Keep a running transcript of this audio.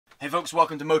folks,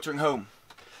 welcome to MotoringHome.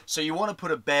 So you want to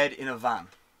put a bed in a van.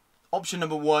 Option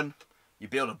number one, you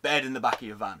build a bed in the back of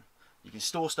your van. You can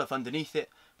store stuff underneath it,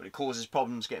 but it causes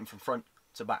problems getting from front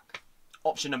to back.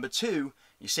 Option number two,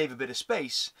 you save a bit of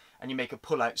space and you make a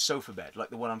pull-out sofa bed, like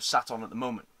the one I'm sat on at the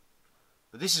moment.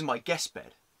 But this is my guest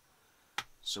bed.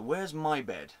 So where's my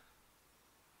bed?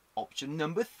 Option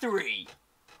number three.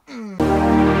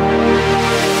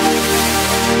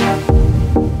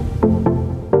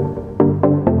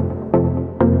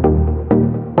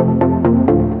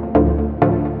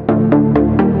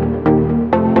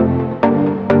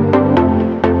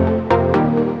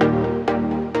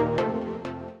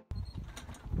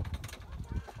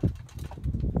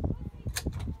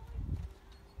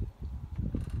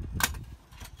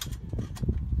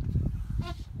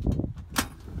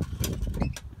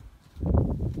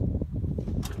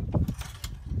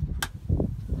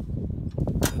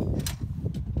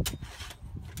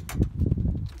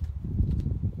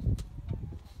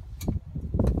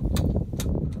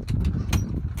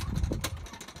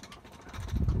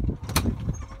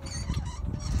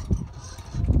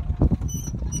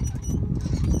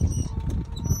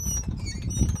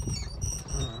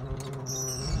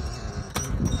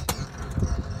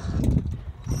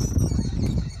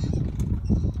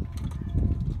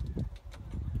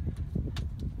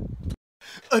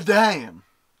 Damn!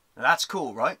 Now that's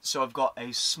cool, right? So I've got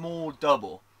a small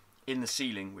double in the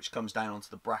ceiling which comes down onto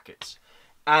the brackets,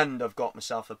 and I've got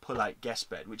myself a pull-out guest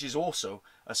bed which is also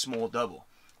a small double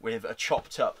with a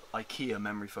chopped up IKEA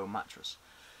memory foam mattress.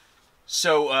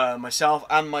 So myself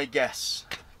and my guests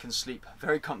can sleep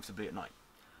very comfortably at night.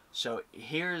 So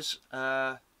here's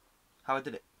how I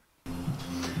did it.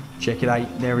 Check it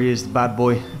out, there he is, the bad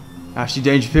boy, Ashley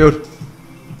Dangerfield.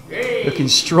 Hey. Looking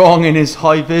strong in his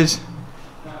high vis.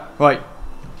 Right,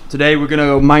 today we're gonna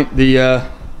go mount the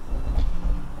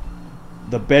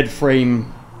bed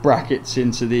frame brackets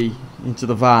into the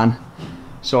van.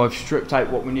 So I've stripped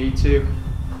out what we need to.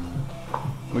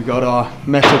 We got our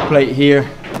metal plate here,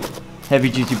 heavy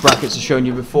duty brackets I've shown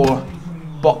you before,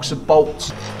 box of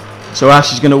bolts. So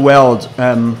Ash is gonna weld.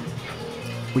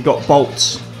 We got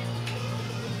bolts,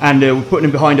 and we're putting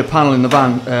them behind a panel in the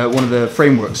van, one of the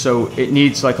frameworks. So it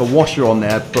needs like a washer on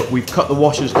there, but we've cut the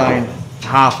washers down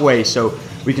halfway so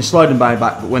we can slide them back,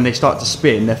 but when they start to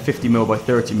spin they're 50mm by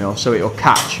 30mm, so it'll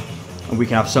catch and we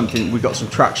can have something, we've got some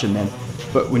traction then.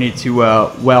 But we need to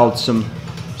weld some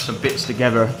bits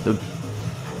together.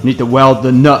 We need to weld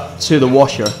the nut to the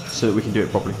washer so that we can do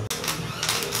it properly.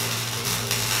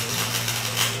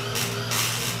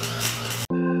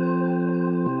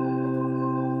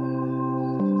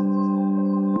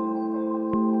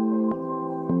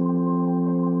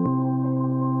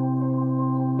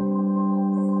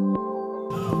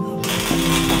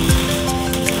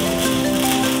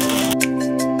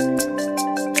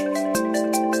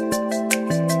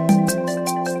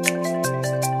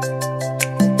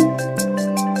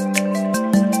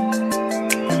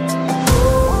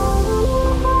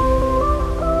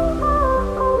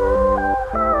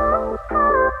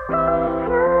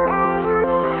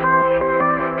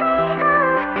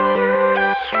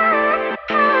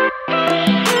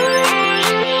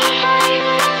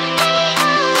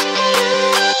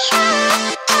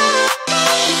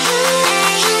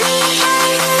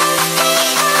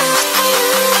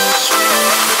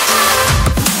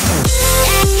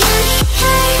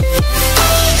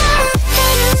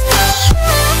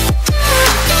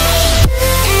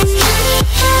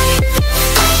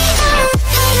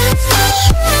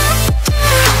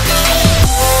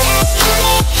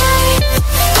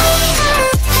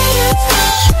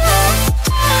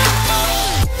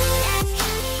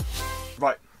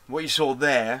 What you saw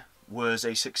there was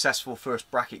a successful first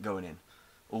bracket going in,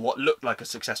 or what looked like a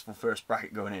successful first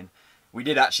bracket going in. We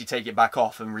did actually take it back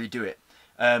off and redo it.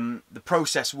 The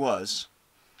process was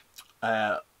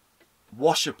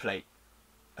washer plate,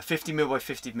 a 50mm by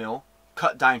 50mm,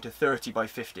 cut down to 30 by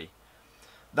 50.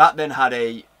 That then had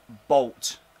a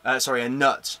a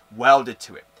nut welded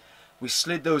to it. We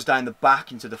slid those down the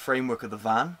back into the framework of the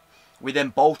van. We then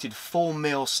bolted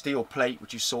 4mm steel plate,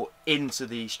 which you saw, into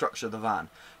the structure of the van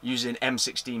using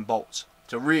M16 bolts,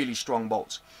 so really strong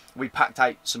bolts. We packed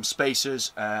out some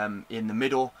spacers in the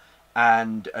middle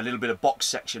and a little bit of box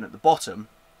section at the bottom,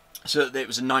 so that it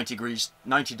was a 90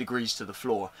 degrees to the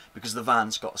floor, because the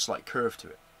van's got a slight curve to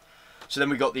it. So then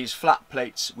we got these flat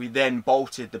plates. We then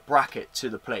bolted the bracket to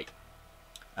the plate.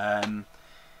 That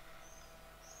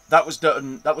was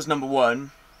done. That was number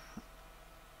one.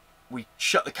 We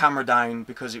shut the camera down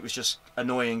because it was just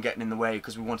annoying getting in the way,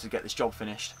 because we wanted to get this job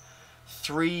finished.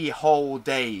 3 whole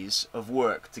days of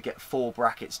work to get 4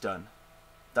 brackets done.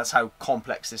 That's how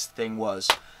complex this thing was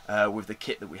with the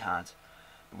kit that we had.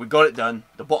 We got it done.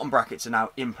 The bottom brackets are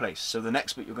now in place. So the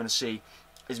next bit you're going to see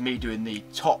is me doing the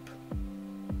top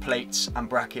plates and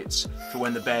brackets for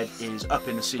when the bed is up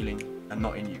in the ceiling and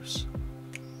not in use.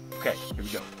 Okay, here we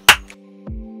go.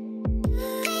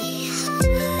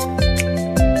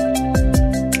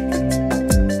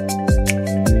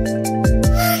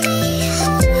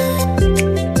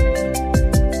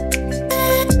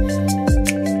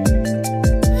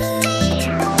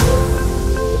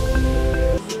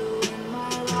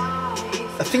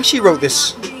 I think she wrote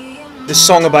this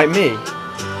song about me.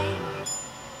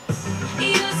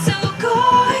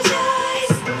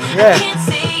 Yeah.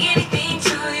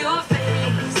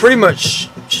 Pretty much,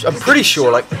 I'm pretty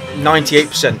sure, like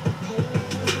 98%.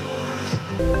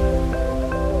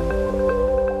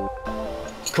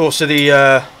 Of course, so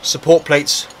the support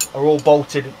plates are all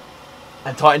bolted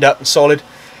and tightened up and solid.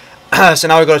 So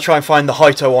now we've got to try and find the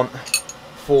height I want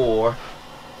for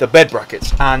the bed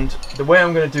brackets. And the way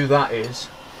I'm going to do that is,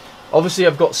 obviously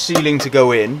I've got ceiling to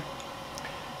go in,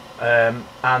 and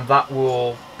that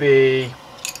will be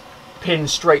pinned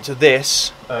straight to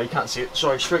this. You can't see it.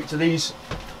 Sorry, straight to these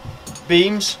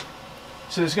beams.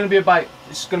 So there's going to be about,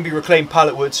 it's going to be reclaimed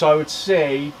pallet wood. So I would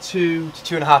say 2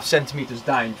 to 2.5 centimeters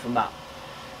down from that.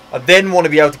 I then want to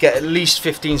be able to get at least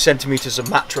 15 centimeters of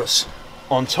mattress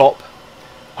on top,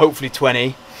 hopefully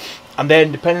 20. And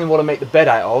then depending on what I make the bed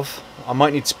out of, I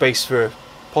might need space for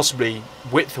possibly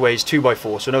widthways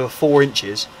 2x4, so another 4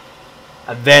 inches,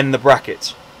 and then the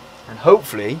brackets. And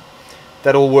hopefully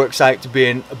that all works out to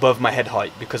being above my head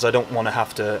height, because I don't want to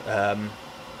have to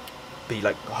be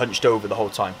like hunched over the whole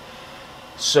time.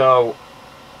 So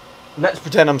let's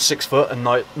pretend I'm 6 foot and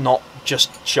not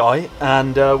just shy,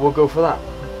 and we'll go for that.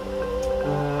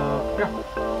 Yeah.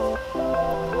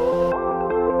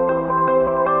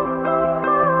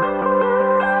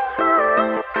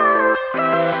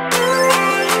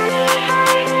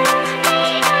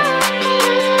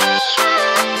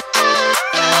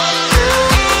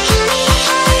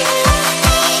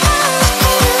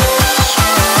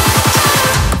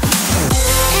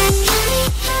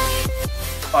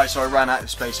 So I ran out of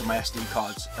space on my SD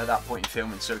cards at that point in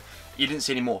filming, so you didn't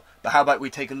see any more. But how about we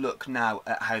take a look now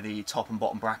at how the top and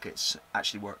bottom brackets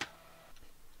actually work.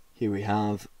 Here we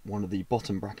have one of the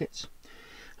bottom brackets.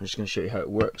 I'm just going to show you how it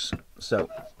works. So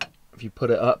if you put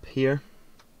it up here,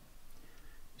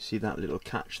 see that little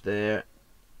catch there,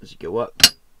 as you go up,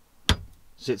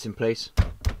 sits in place,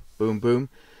 boom boom.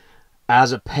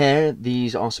 As a pair,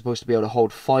 these are supposed to be able to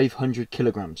hold 500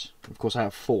 kilograms. Of course I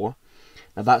have 4.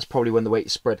 Now that's probably when the weight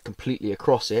is spread completely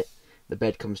across it, the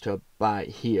bed comes to about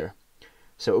here.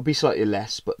 So it will be slightly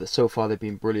less, but so far they've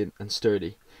been brilliant and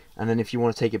sturdy. And then if you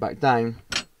want to take it back down,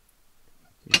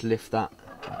 you just lift that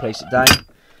and place it down,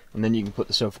 and then you can put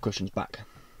the sofa cushions back.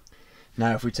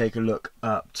 Now if we take a look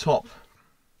up top,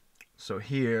 so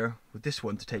here with this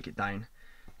one to take it down,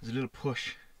 there's a little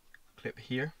push clip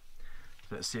here.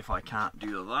 So let's see if I can't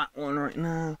do that one right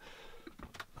now.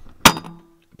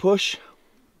 Push.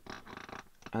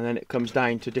 And then it comes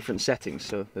down to different settings.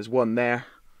 So there's one there,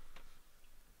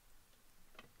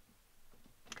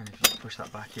 and if you push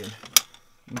that back in, you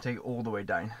can take it all the way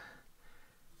down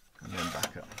and then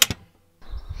back up.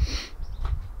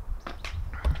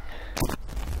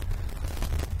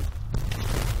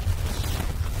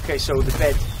 Okay, so the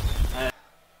bed,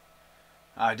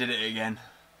 I did it again.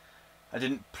 I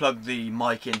didn't plug the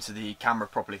mic into the camera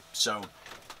properly, so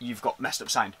you've got messed up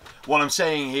sound. What I'm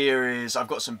saying here is I've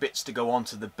got some bits to go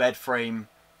onto the bed frame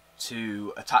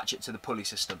to attach it to the pulley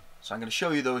system. So I'm going to show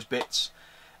you those bits.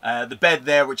 The bed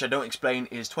there, which I don't explain,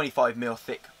 is 25mm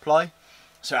thick ply.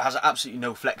 So it has absolutely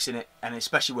no flex in it, and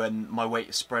especially when my weight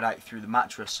is spread out through the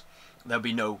mattress, there'll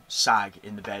be no sag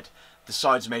in the bed. The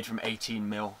sides are made from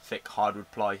 18mm thick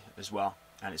hardwood ply as well,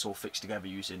 and it's all fixed together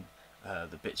using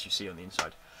the bits you see on the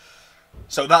inside.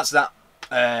 So that's that.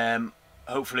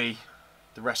 Hopefully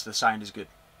the rest of the sound is good.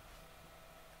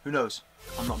 Who knows?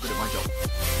 I'm not good at my job.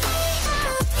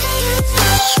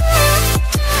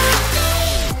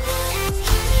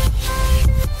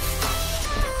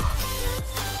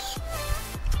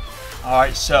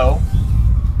 Alright, so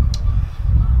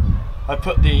I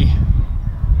put the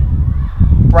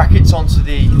brackets onto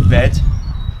the bed.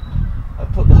 I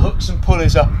put the hooks and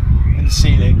pulleys up in the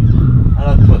ceiling, and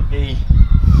I put the,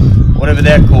 whatever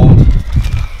they're called,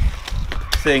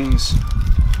 things,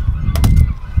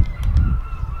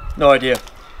 no idea,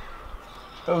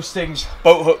 those things,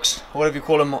 boat hooks, or whatever you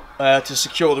call them, to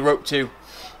secure the rope to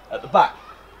at the back.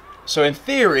 So in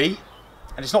theory,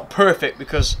 and it's not perfect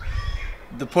because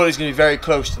the pulley's going to be very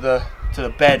close to the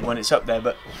bed when it's up there,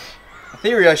 but In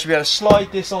theory, I should be able to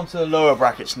slide this onto the lower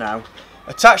brackets now,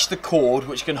 attach the cord,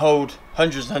 which can hold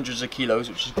hundreds and hundreds of kilos,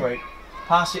 which is great,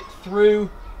 pass it through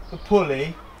the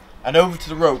pulley and over to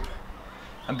the rope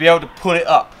and be able to pull it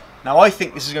up. Now I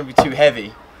think this is going to be too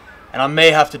heavy, and I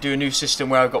may have to do a new system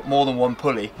where I've got more than one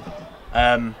pulley, but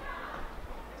I'm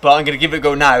going to give it a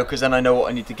go now because then I know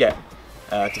what I need to get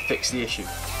to fix the issue.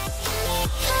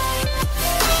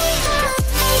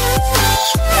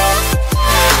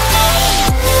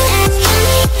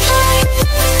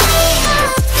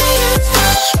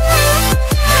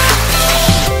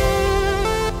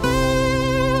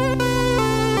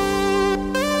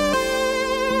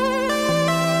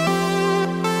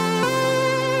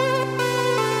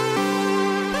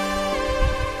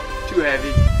 Too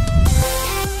heavy.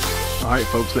 Alright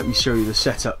folks, let me show you the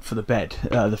setup for the bed.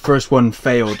 The first one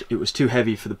failed. It was too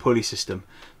heavy for the pulley system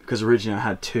because originally I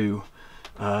had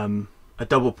a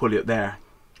double pulley up there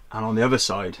and on the other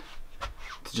side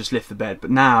to just lift the bed.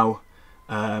 But now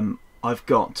I've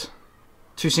got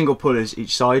 2 single pulleys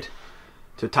each side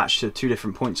to attach to 2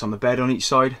 different points on the bed on each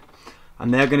side,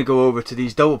 and they're going to go over to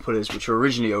these double pulleys which were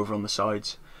originally over on the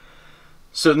sides.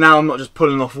 So now I'm not just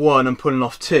pulling off one, I'm pulling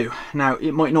off 2. Now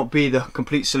it might not be the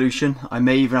complete solution. I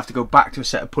may even have to go back to a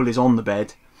set of pulleys on the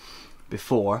bed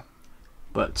before,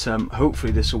 but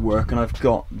hopefully this will work. And I've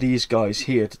got these guys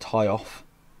here to tie off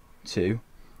to,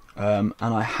 and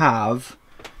I have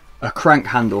a crank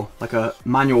handle, like a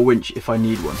manual winch if I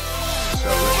need one. So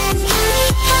let's see.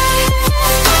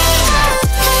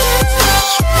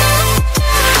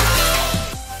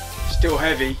 Still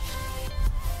heavy,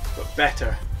 but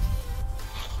better.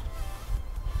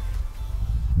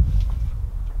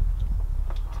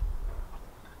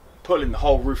 Pulling the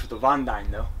whole roof of the van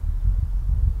down though.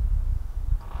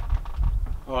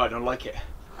 Oh, I don't like it.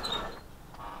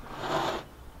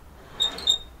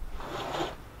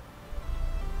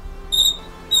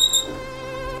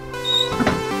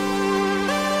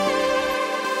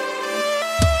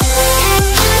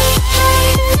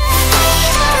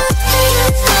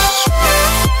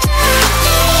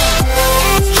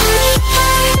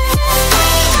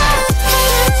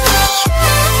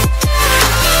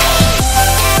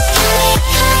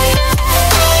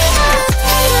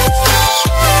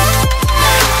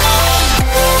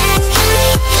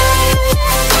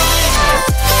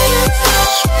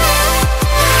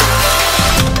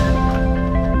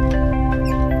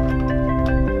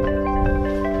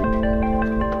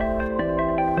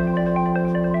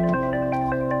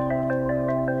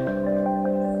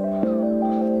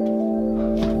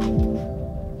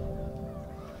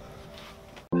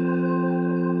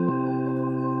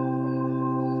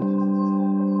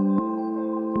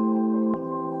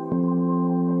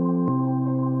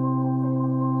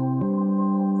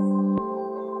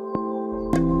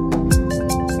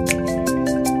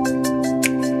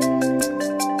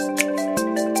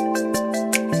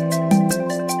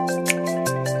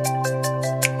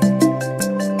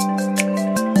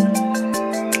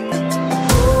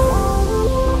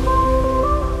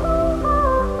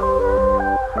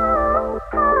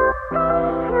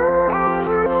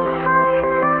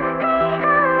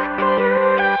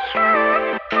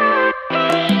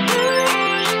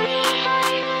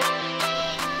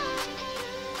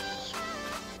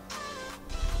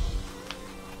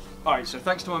 Alright, so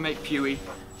thanks to my mate Puey,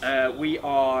 we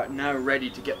are now ready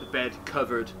to get the bed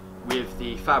covered with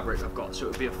the fabric I've got, so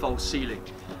it'll be a false ceiling.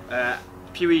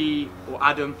 Puey or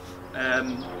Adam, oh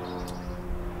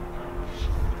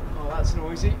that's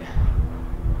noisy,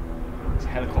 it's a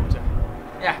helicopter,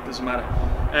 yeah, doesn't matter.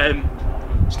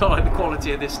 It's not like the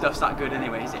quality of this stuff's that good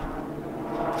anyway, is it?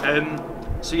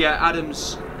 So yeah,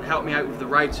 Adam's helped me out with the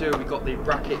router, we've got the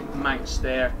bracket mounts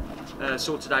there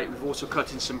sorted out. We've also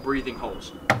cut in some breathing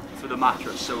holes for the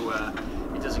mattress so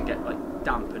it doesn't get like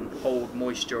damp and hold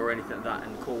moisture or anything like that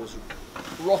and cause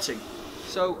rotting.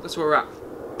 So that's where we're at.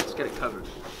 Let's get it covered.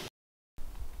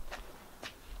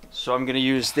 So I'm going to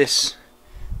use this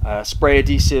spray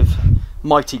adhesive,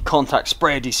 Mighty Contact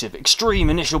Spray Adhesive, Extreme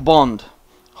Initial Bond,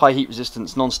 high heat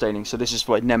resistance, non-staining. So this is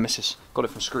my Nemesis, got it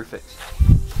from Screwfix.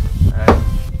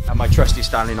 And my trusty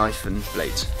Stanley knife and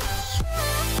blades.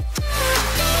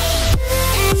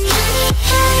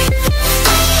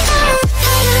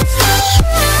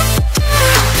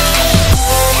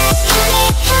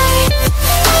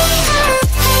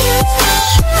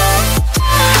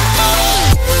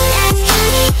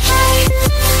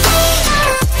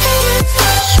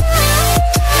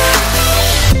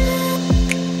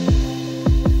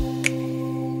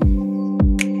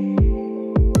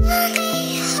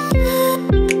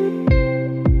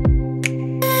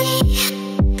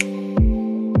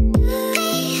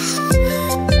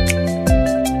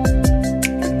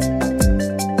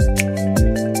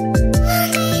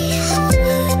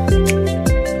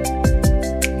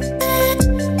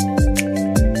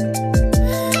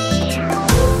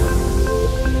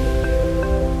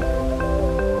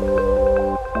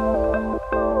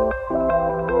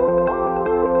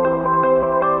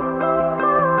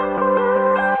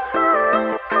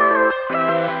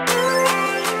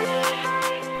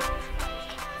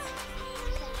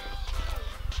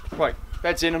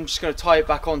 bed's in. I'm just going to tie it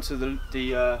back onto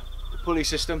the pulley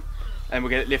system, and we'll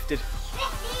get it lifted.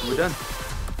 And we're done.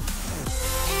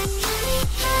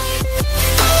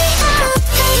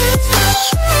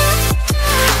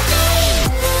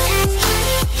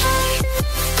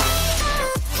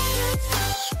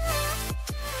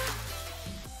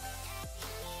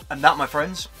 And that, my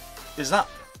friends, is that.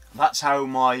 That's how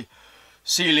my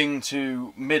ceiling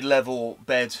to mid-level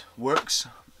bed works.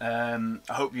 I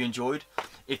hope you enjoyed.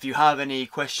 If you have any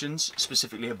questions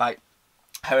specifically about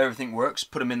how everything works,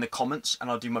 put them in the comments and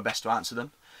I'll do my best to answer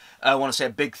them. I want to say a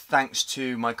big thanks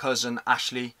to my cousin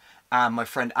Ashley and my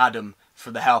friend Adam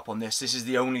for the help on this. This is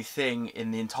the only thing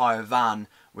in the entire van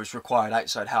which required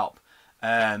outside help.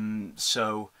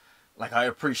 So, like, I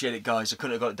appreciate it, guys. I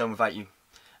couldn't have got it done without you.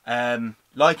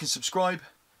 Like and subscribe,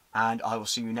 and I will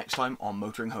see you next time on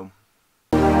Motoring Home.